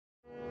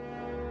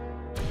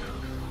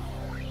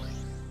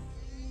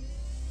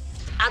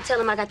I'll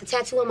tell him I got the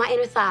tattoo on my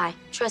inner thigh.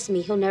 Trust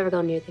me, he'll never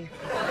go near there.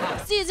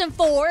 Season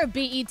 4 of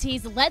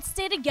BET's Let's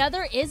Stay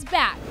Together is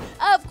back.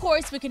 Of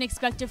course, we can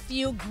expect a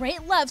few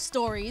great love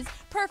stories,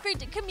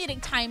 perfect comedic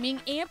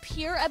timing, and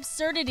pure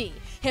absurdity.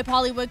 Hip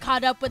Hollywood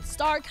caught up with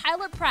star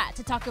Kyla Pratt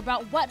to talk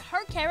about what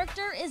her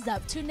character is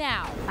up to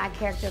now. My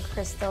character,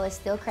 Crystal, is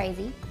still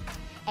crazy,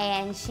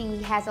 and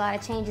she has a lot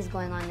of changes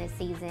going on this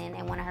season,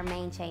 and one of her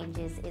main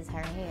changes is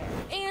her hair.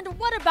 And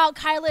what about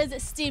Kyla's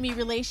steamy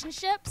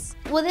relationships?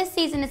 Well, this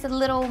season it's a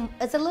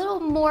little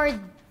more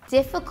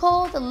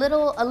difficult, a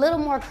little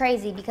more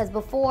crazy, because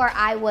before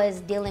I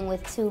was dealing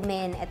with 2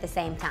 men at the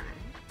same time,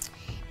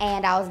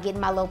 and I was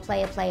getting my little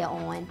player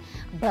on,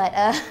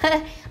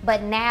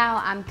 but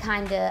now I'm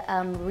kind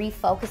of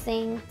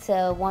refocusing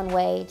to one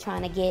way,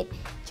 trying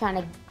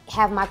to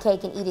have my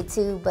cake and eat it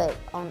too, but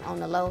on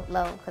the low,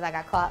 because I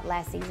got caught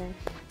last season.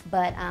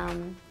 But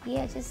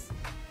yeah, just,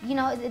 you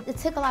know, it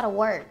took a lot of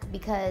work,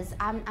 because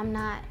I'm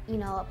not, you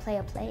know, a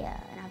player,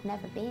 and I've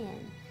never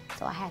been,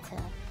 so I had to,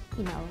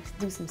 you know,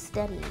 do some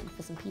studying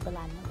for some people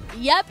I know.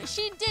 Yep,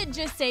 she did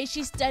just say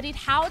she studied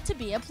how to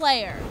be a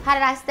player. How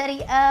did I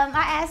study? I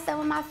asked some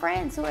of my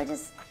friends who are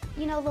just,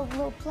 you know,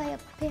 little player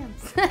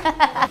pimps.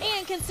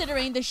 And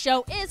considering the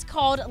show is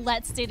called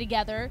Let's Stay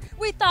Together,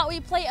 we thought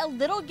we'd play a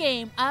little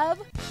game of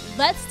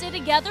Let's Stay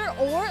Together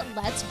or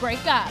Let's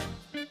Break Up.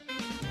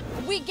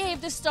 We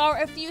gave the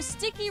star a few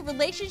sticky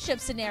relationship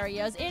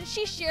scenarios, and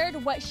she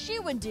shared what she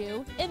would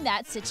do in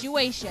that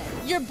situation.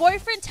 Your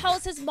boyfriend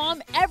tells his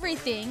mom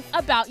everything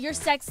about your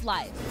sex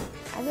life.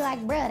 I'd be like,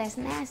 bruh, that's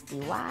nasty.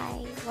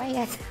 Why you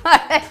gotta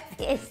start a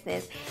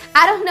business?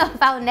 I don't know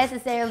if I would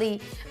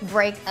necessarily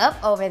break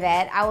up over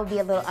that. I would be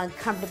a little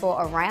uncomfortable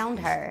around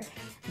her.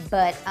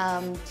 But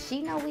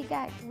she know we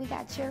got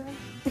children.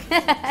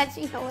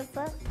 She know what's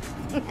up.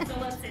 So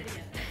let's stay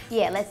together.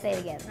 Yeah, let's stay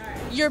together.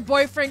 Right. Your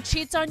boyfriend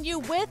cheats on you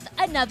with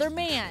another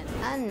man.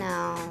 I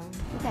know.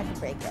 We got to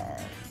break up.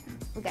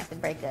 We got to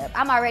break up.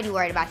 I'm already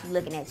worried about you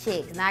looking at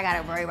chicks, and I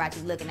gotta worry about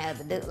you looking at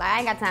other dudes. Like, I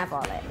ain't got time for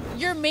all that.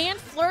 Your man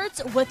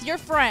flirts with your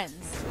friends.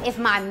 If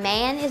my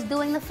man is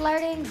doing the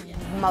flirting,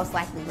 most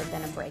likely we're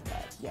gonna break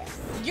up, yes.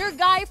 Your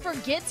guy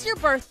forgets your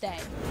birthday.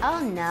 Oh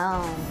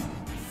no.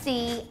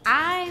 See,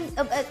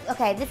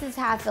 okay, this is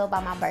how I feel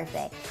about my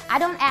birthday. I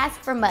don't ask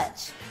for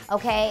much,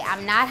 okay?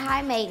 I'm not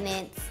high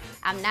maintenance.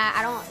 I'm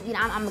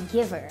a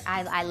giver.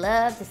 I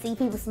love to see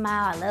people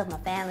smile. I love my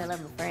family, I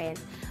love my friends.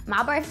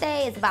 My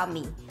birthday is about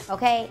me,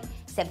 okay?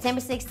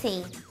 September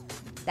 16th,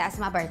 that's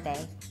my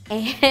birthday.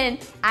 And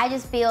I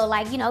just feel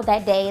like, you know,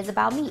 that day is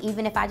about me.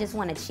 Even if I just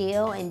want to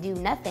chill and do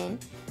nothing,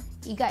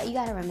 you got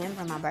to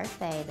remember my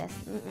birthday. That's,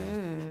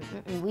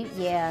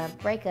 yeah,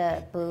 break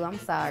up, boo, I'm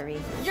sorry.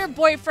 Your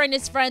boyfriend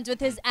is friends with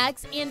his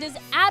ex and is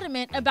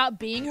adamant about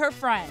being her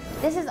friend.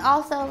 This is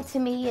also, to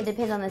me, it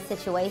depends on the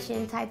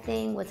situation type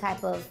thing, what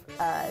type of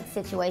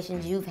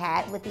situations you've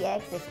had with the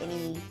ex, if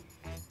any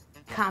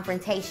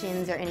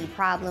confrontations or any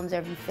problems, or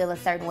if you feel a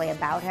certain way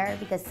about her,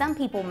 because some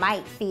people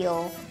might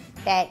feel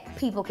that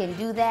people can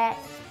do that.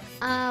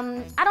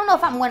 I don't know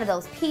if I'm one of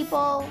those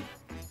people.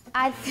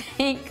 I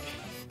think,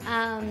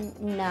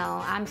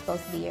 no, I'm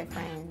supposed to be your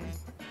friend.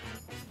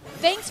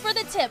 Thanks for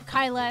the tip,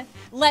 Kyla.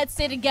 Let's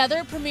Stay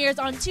Together premieres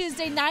on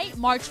Tuesday night,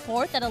 March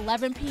 4th at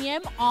 11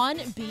 p.m. on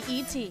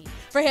BET.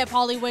 For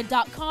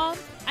HipHollywood.com,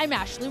 I'm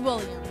Ashley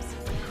Williams.